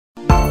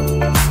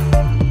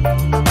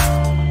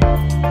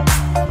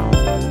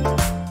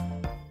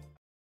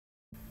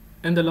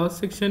And the last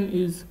section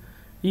is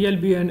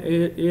ELB and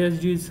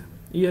ASGs.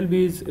 ELB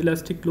is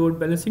elastic load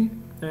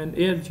balancing and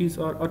ASGs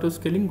are auto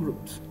scaling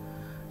groups.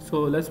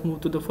 So let's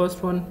move to the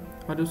first one,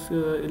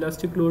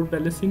 elastic load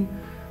balancing,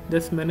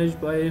 that's managed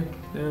by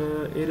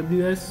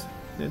AWS.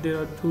 There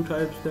are two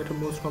types that are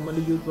most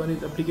commonly used. One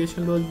is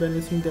application load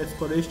balancing, that's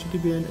for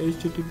HTTP and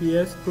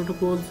HTTPS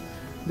protocols,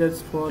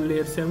 that's for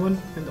layer 7,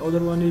 and the other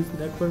one is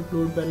network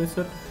load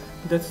balancer,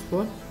 that's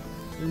for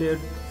layer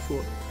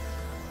 4.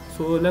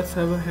 So let's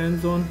have a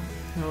hands-on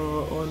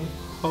on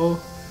how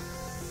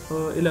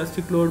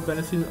elastic load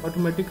balancing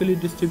automatically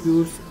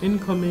distributes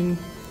incoming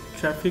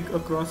traffic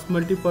across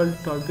multiple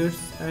targets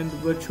and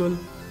virtual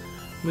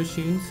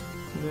machines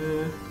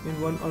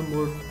in one or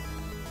more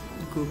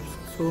groups.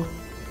 So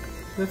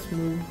let's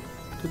move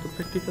to the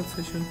practical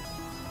session.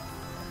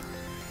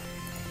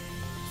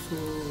 So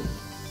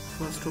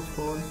first of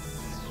all,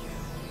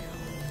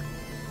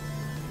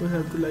 we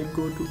have to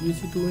go to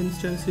EC2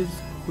 instances.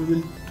 We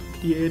will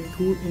create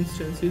 2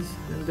 instances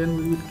and then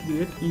we will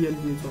create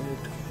ELBs on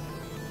it.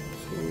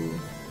 So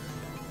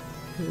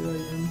here I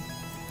am.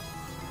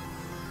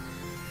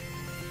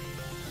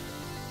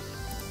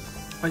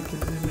 I can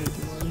manage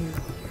my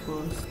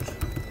first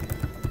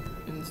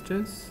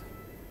instance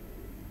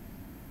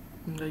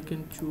and I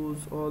can choose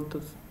all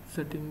the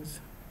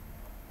settings.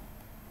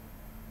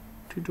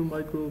 T2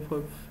 micro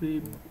for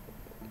free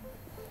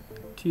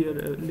tier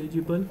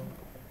eligible,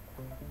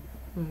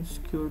 and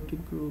security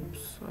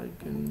groups I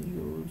can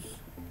use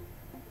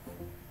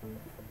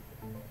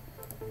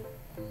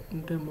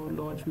demo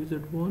launch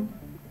wizard 1.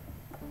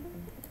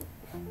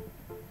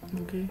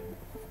 Okay,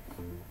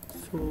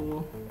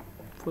 so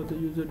for the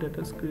user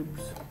data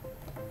scripts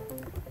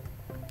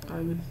I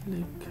will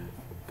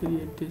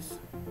create this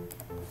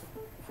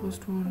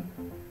first one.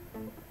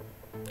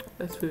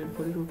 Let's wait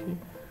for it. Okay,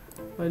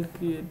 I'll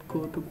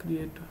go to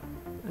create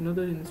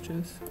another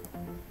instance.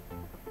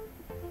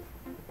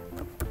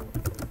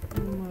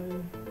 My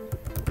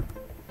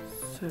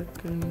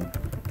second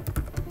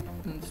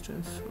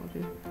instance,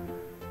 okay,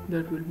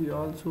 that will be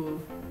also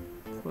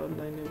for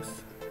Linux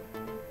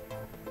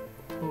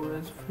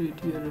OS free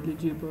tier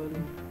eligible,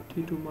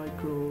 T2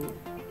 micro,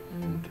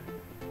 and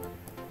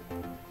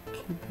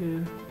keep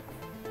here,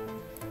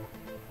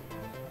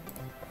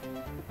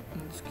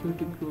 and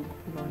security group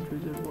launch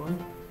wizard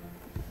 1.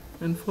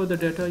 And for the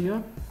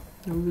data,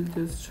 we will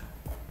just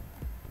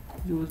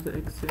use the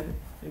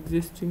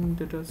existing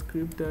data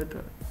script that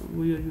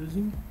we are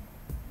using.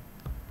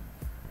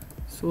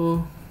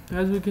 So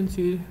as we can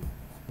see,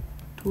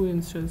 2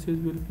 instances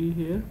will be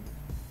here,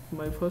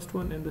 my first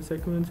one and the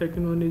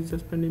second one is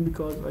just pending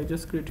because I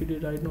just created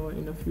it right now.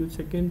 In a few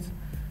seconds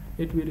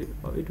it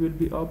will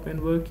be up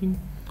and working.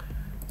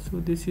 So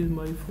this is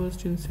my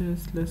first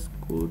instance. Let's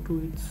go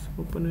to its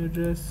open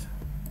address.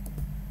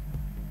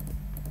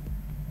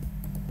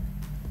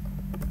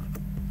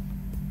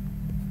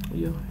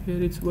 Yeah,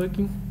 here it's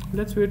working.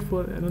 Let's wait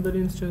for another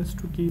instance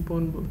to keep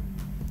on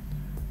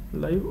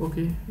live.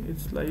 Okay,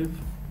 it's live,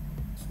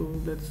 so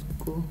let's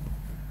go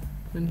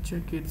and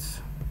check its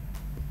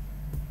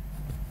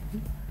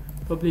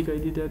public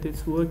ID that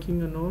it's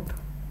working or not.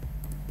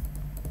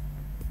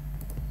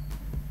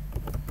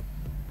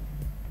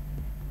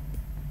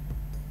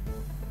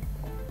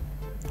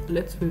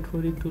 Let's wait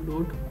for it to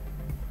load.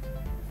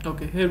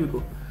 Okay, here we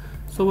go.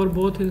 So our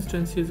both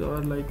instances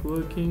are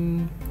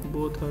working,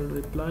 both are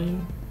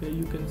replying, here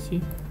you can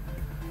see.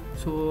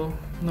 So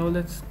now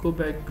let's go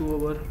back to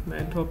our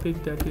main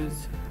topic, that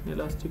is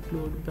elastic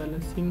load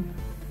balancing.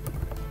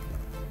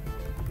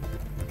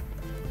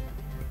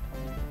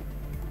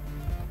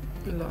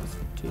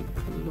 Elastic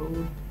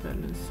load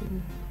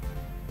balancing,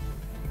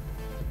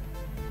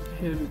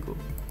 here we go.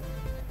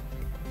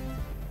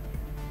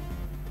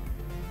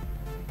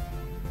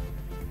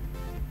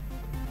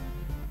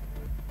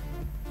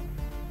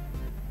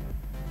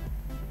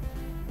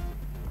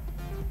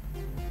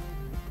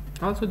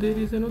 Also there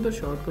is another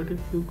shortcut.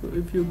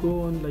 If you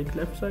go on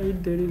left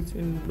side, there is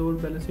in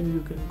load balancing,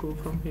 you can go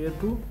from here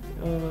to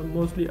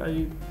mostly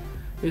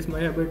it's my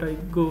habit, I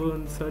go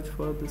and search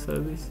for the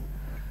service.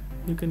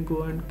 You can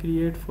go and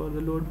create for the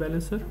load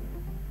balancer.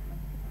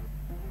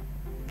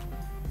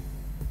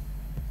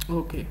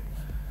 Okay,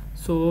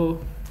 so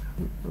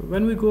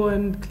when we go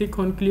and click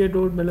on create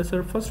load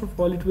balancer, first of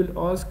all it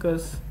will ask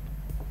us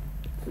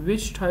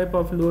which type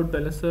of load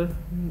balancer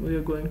we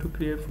are going to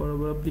create for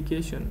our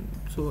application.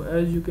 So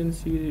as you can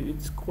see,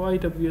 it's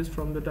quite obvious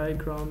from the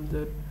diagram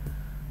that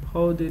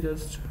how they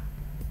just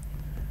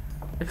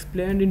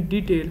explained in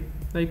detail.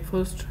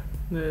 First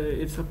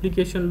it's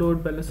application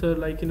load balancer.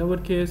 In our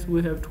case,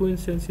 we have 2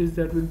 instances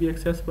that will be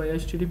accessed by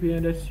HTTP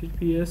and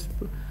HTTPS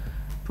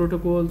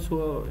protocol.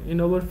 So in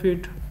our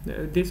fit,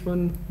 this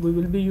one we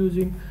will be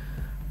using,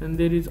 and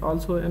there is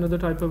also another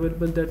type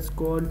available that's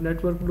called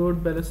network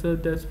load balancer,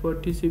 that's for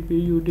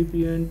TCP,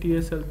 UDP and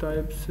TSL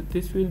types.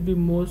 This will be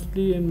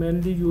mostly and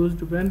mainly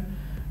used when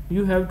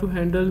you have to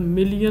handle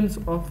millions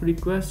of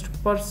requests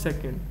per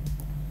second.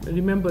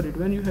 Remember it,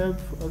 when you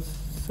have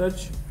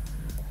such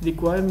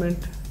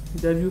requirement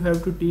that you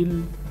have to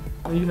deal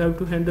you have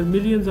to handle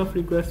millions of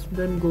requests,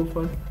 then go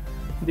for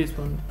this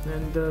one.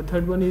 And the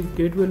third one is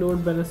gateway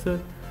load balancer.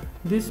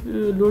 This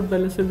load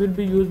balancer will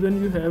be used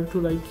when you have to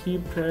like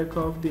keep track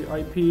of the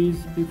IPs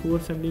before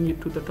sending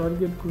it to the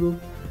target group.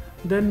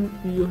 Then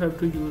you have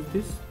to use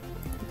this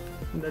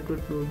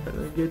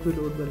gateway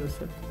load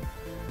balancer.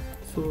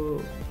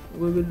 So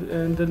we will,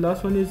 and the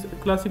last one is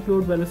classic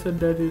load balancer,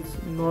 that is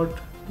not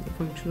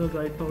functional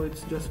right now,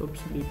 it's just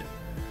obsolete.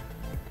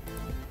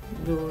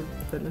 Load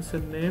balancer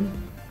name,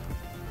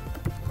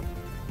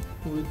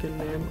 we can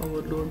name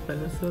our load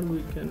balancer,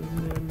 we can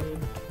name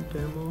it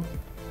demo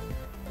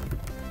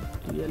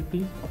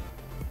ELB.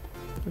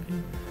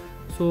 Okay,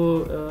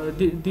 so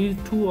these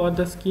two are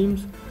the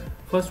schemes.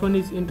 First one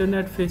is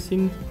internet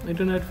facing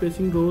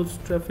routes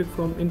traffic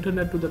from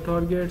internet to the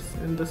targets,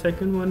 and the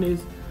second one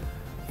is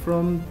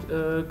from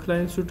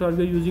clients to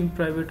target using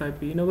private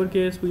IP. In our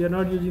case, we are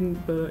not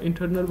using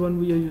internal one,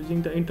 we are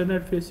using the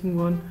internet facing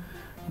one.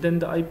 Then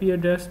the IP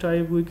address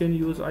type, we can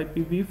use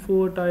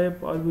IPv4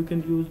 type, or we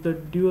can use the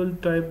dual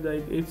type,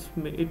 like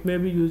it may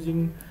be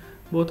using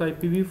both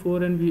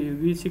IPv4 and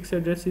v6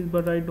 addresses,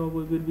 but right now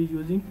we will be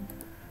using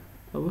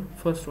our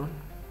first one.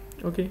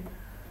 Okay,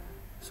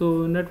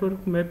 so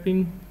network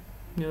mapping,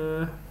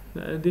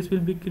 this will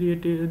be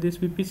created, this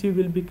VPC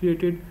will be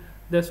created,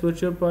 that's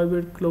virtual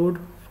private cloud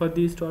for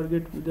these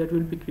target, that will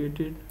be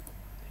created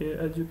here,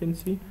 as you can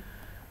see.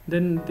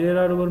 Then there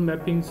are our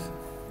mappings.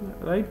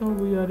 Right now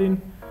we are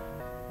in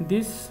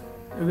this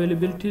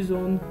availability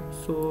zone,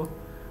 so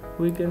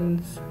we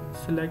can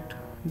select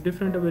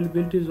different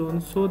availability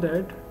zones so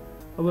that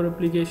our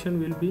application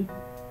will be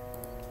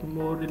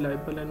more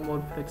reliable and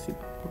more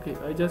flexible. Okay,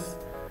 I just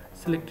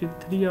selected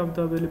 3 of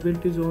the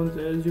availability zones.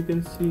 As you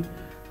can see,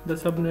 the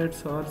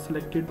subnets are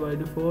selected by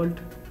default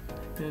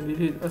and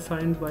it is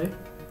assigned by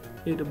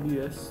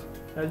AWS.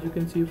 As you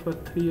can see, for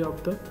 3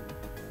 of the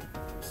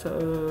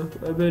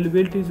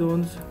availability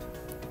zones,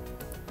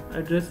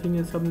 addressing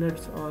and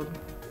subnets are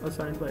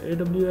assigned by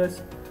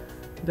AWS.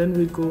 Then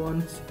we go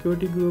on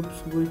security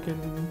groups, we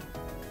can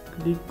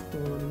click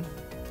on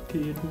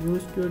create new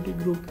security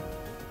group.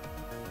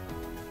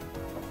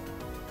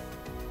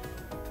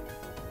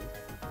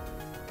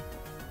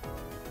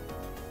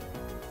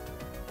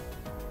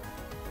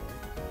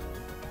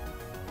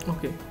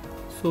 Okay,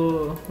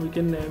 so we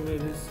can name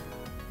it as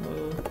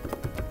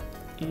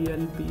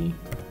ELB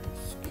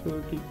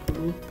security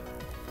group.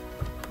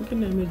 We can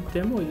name it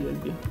demo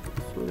ELB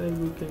so that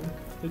we can,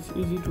 it's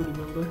easy to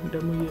remember,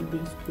 demo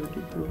ELB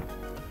security group.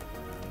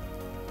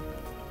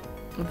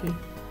 Okay,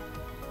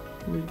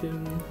 we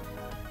can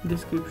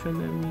description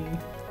name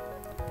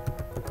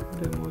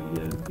demo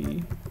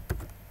ELB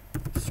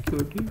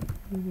security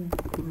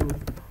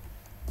group.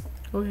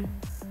 Okay,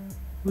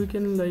 we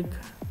can like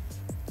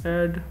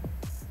add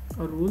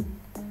a rule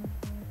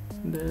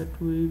that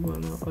we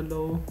wanna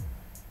allow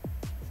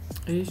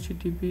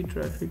HTTP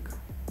traffic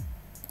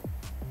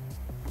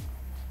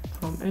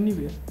from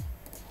anywhere.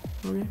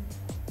 Okay,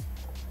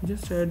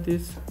 just add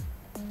this,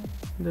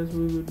 that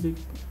we will be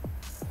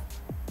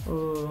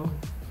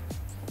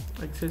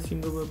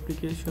accessing our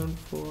application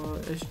for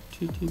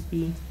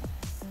HTTP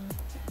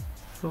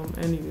from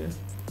anywhere.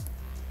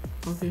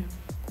 Okay,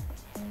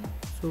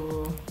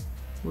 so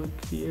we'll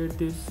create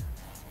this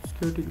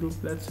security group.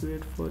 Let's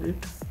wait for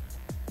it.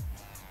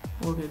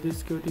 Okay, this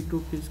security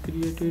group is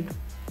created.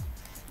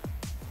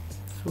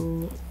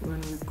 So when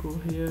we go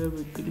here,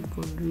 we click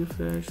on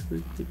refresh,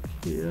 we click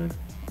here,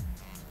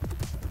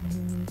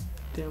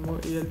 demo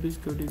ELB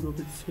security group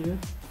is here.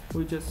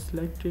 We just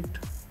select it,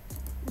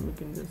 we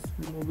can just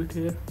remove it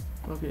here.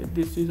 Okay,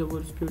 this is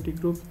our security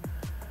group.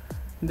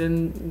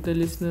 Then the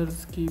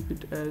listeners keep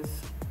it as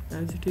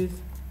it is.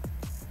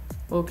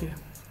 Okay,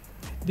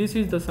 this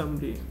is the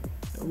summary.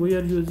 We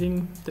are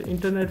using the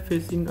internet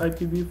facing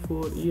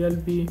IPv4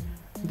 ELB.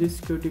 This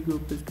security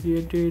group is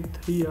created.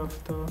 3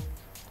 of the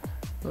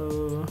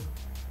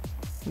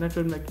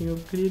network mapping are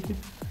created.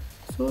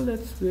 So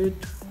let's wait.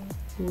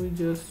 We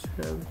just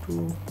have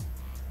to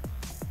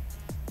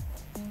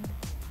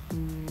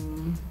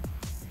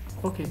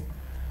okay,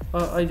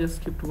 I just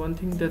skipped one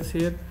thing, that's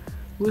here.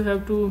 We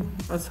have to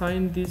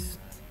assign these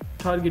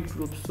target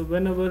groups. So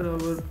whenever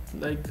our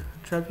like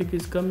traffic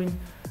is coming,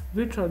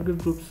 which target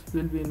groups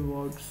will be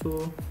involved.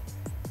 So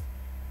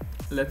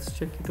let's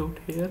check it out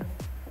here.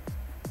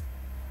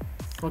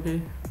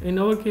 Okay, in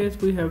our case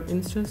we have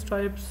instance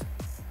types.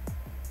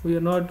 We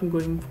are not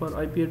going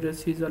for IP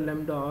addresses or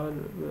lambda or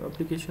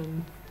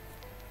application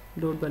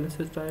load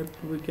balancer type.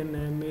 We can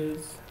name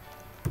is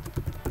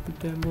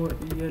demo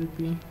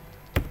ELB.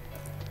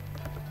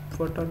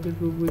 For target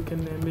group we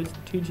can name is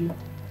TG.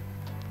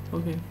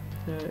 Okay,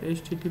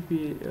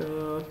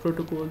 HTTP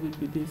protocol will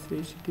be this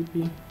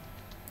HTTP.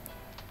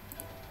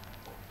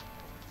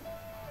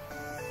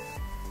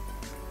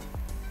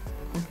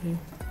 Okay,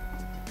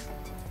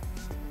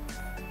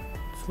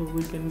 so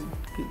we can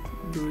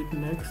do it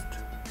next.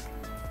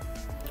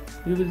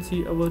 You will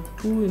see our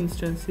 2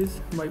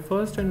 instances. My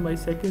first and my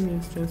second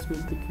instance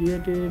will be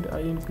created. I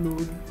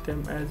include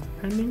them as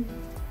pending.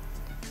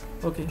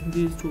 Okay,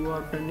 these 2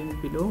 are pending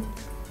below.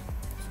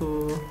 So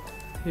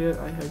here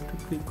I have to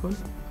click on,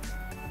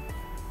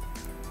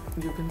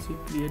 you can see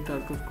create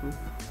target group.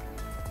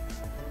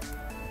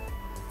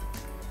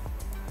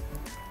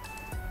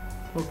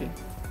 Okay,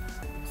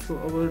 so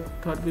our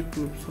target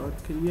groups are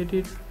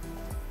created.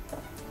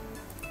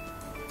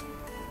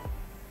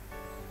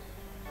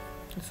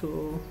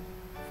 So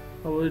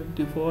our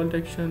default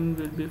action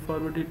will be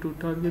forwarded to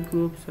target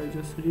groups. I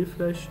just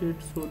refresh it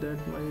so that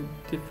my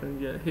different,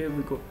 yeah, here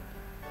we go,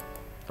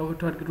 our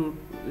target group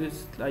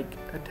is like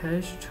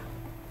attached.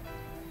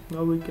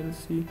 Now we can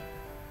see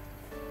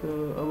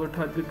our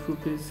target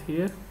group is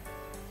here.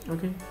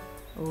 Okay,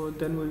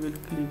 then we will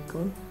click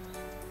on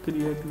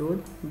create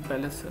load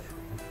balancer.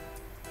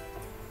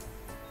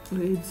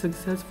 It's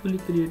successfully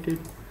created.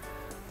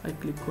 I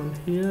click on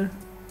here,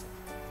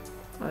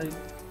 I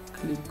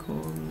click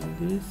on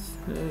this,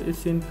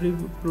 it's in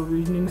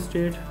pre-provisioning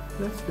state.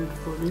 Let's wait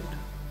for it.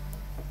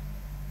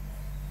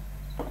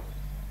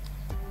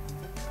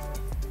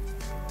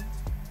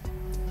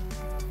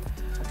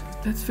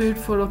 Let's wait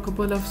for a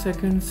couple of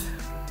seconds.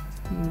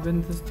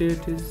 When the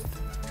state is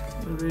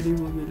ready,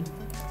 we will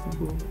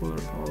go for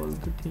all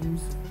the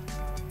things.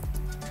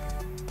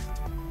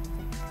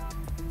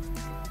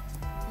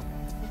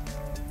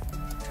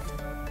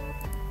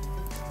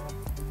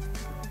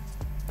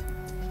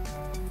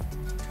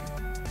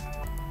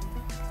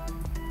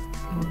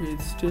 Okay,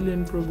 it's still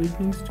in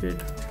provisioning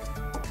state.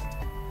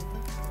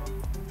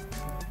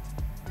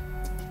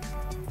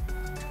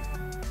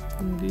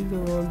 And these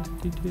are all the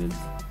details.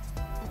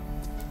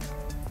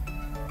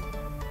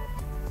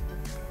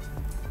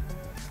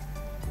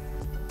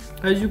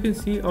 As you can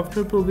see,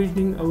 after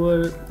provisioning,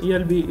 our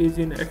ELB is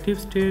in active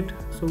state,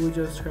 so we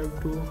just have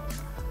to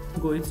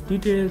go its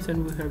details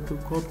and we have to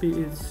copy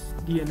its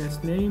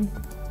DNS name,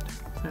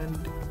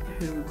 and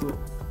here we go.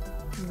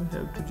 We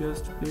have to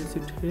just place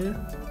it here.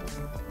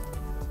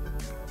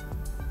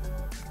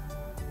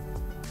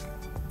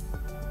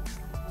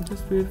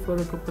 Just wait for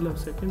a couple of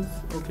seconds.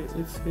 Okay,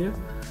 it's here.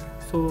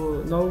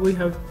 So now we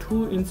have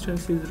two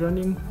instances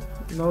running.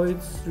 Now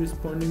it's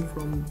responding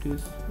from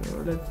this.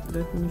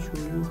 Let me show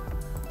you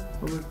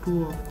our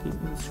two of the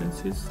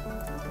instances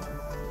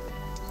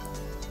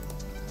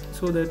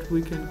so that we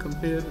can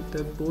compare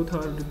that both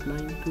are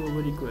replying to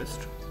our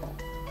request.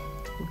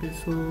 Okay,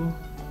 so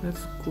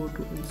let's go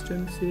to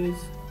instances.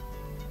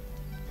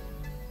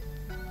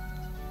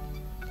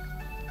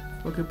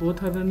 Okay,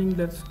 both are running.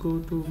 Let's go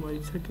to my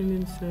second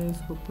instance,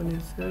 open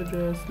its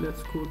address.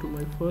 Let's go to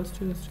my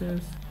first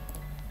instance,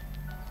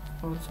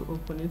 also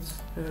open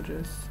its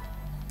address.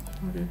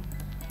 Okay,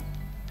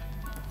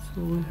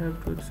 so we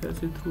have to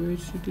access it through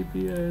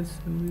HTTPS,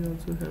 and we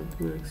also have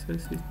to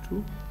access it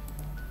through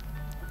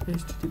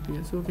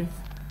HTTPS. Okay,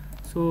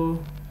 so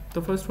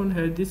the first one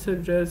has this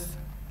address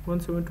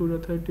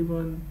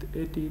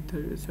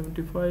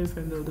 172.31.80.75,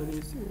 and the other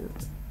is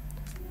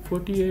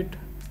 48.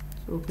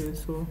 Okay,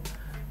 so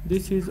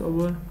this is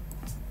our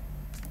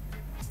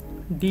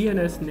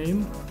DNS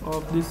name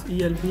of this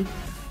ELB,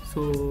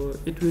 so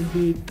it will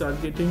be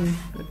targeting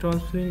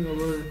transferring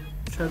our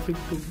traffic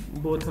to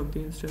both of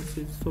the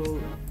instances. So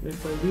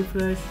if I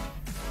refresh,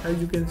 as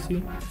you can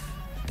see,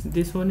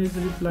 this one is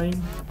replying,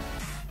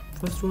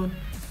 first one,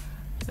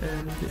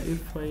 and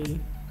if I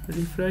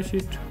refresh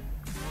it,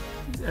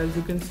 as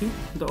you can see,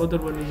 the other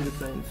one is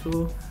replying.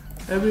 So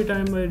every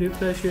time I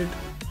refresh it,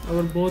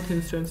 our both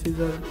instances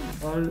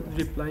are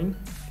replying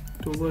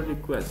to our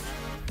request.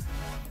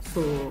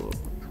 So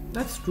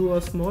let's do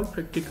a small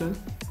practical.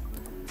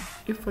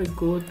 If I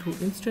go to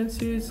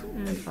instances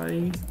and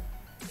I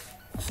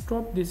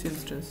stop this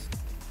instance,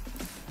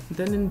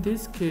 then in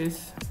this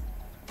case,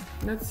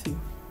 let's see.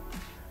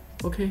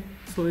 Okay,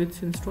 so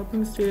it's in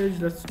stopping stage.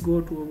 Let's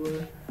go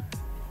to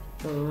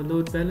our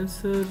load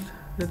balancer.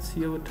 Let's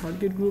see our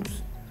target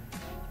groups.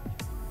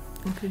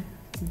 Okay,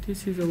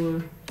 this is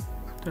our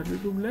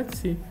target group. Let's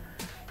see,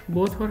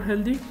 both are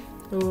healthy.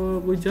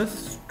 We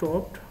just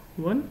stopped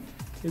one,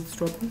 it's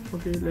stopping.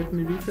 Okay, let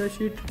me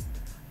refresh it.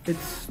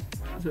 It's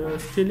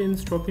still in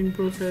stopping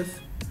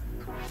process.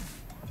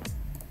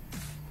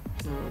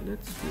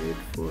 Let's wait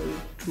for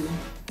it to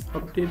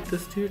update the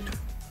state.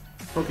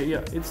 Okay,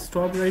 yeah, it's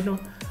stopped right now.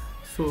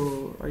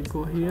 So I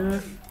go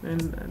here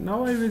and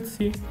now I will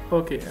see.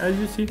 Okay, as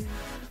you see,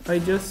 I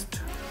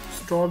just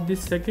stop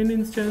this second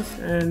instance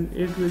and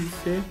it will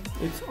say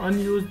it's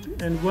unused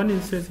and one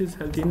instance is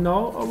healthy.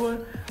 Now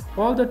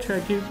all the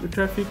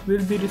traffic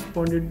will be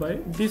responded by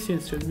this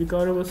instance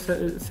because our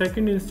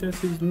second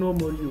instance is no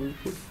more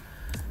useful.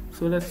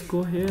 So let's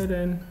go here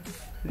and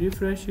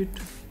refresh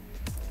it.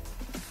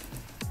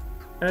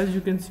 As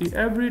you can see,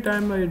 every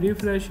time I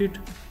refresh it,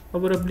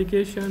 our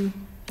application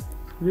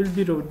will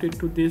be routed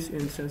to this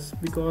instance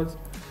because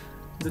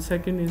the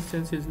second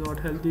instance is not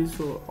healthy.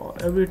 So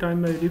every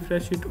time I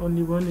refresh it,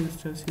 only one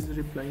instance is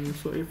replying.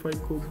 So if I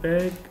go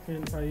back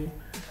and I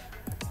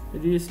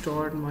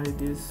restart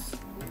this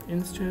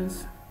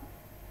instance,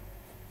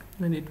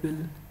 and it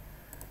will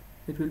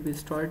be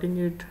starting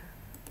it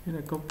in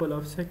a couple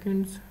of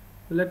seconds.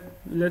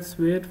 Let's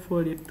wait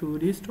for it to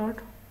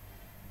restart.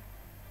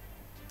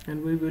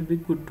 and we will be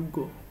good to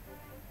go.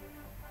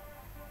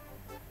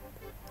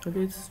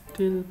 Okay, it's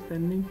still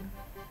pending.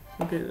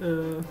 Okay,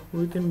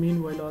 we can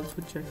meanwhile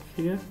also check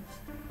here.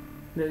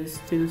 There is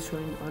still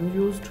showing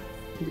unused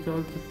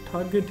because the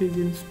target is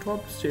in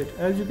stop state.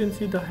 As you can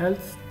see, the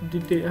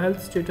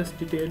health status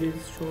detail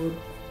is shown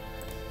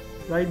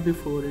right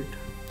before it.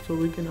 So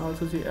we can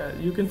also see,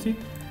 you can see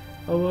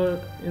our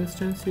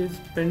instance is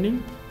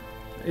pending,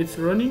 it's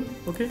running.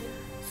 Okay,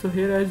 so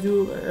here as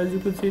you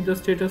can see, the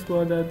status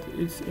bar that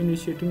it's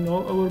initiating.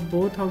 Now our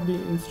both of the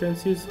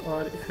instances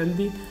are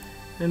healthy,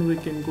 and we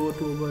can go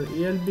to our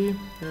ELB,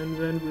 and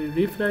when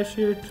we refresh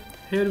it,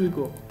 here we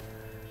go,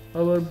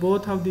 our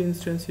both of the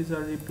instances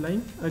are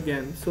replying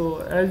again. So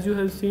as you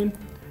have seen,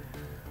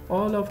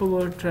 all of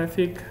our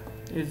traffic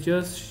is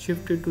just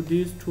shifted to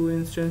these two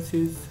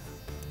instances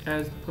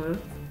as per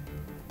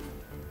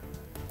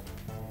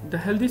the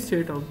healthy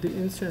state of the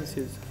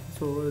instances.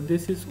 So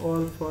this is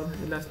all for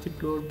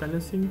elastic load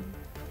balancing.